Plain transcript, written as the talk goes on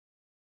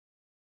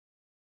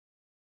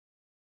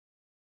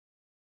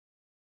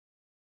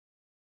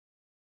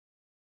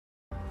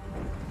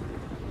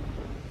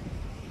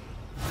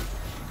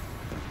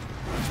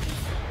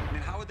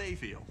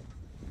feel?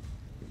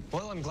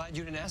 Well, I'm glad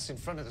you didn't ask in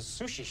front of the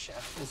sushi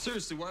chef. Well,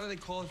 seriously, why do they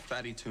call it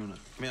fatty tuna?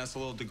 I mean, that's a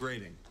little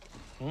degrading.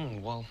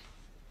 Well,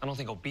 I don't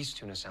think obese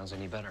tuna sounds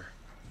any better.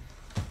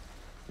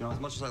 You know, as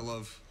much as I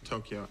love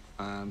Tokyo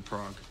and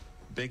Prague,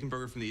 bacon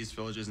burger from the East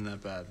Village isn't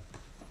that bad.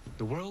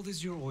 The world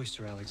is your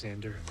oyster,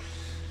 Alexander.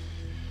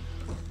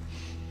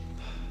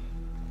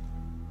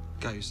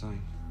 Got you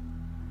something.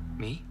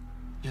 Me?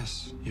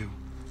 Yes, you.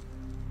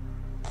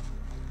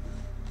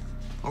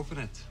 Open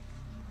it.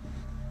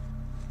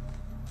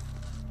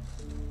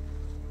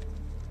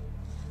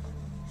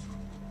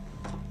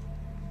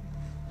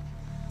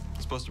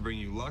 It's supposed to bring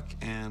you luck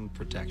and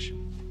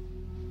protection.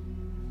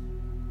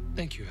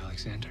 Thank you,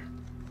 Alexander.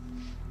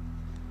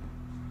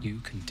 You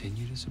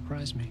continue to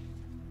surprise me.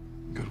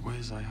 Good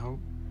ways, I hope.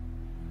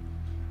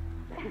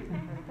 I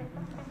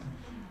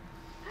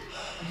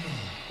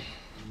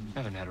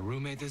haven't had a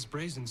roommate this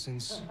brazen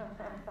since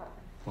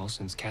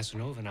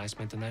Casanova and I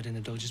spent the night in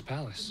the Doge's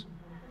palace.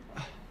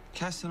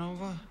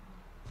 Casanova?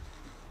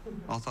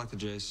 I'll talk to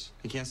Jace.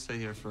 He can't stay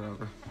here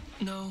forever.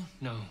 No.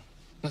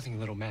 Nothing a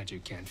little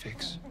magic can't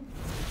fix.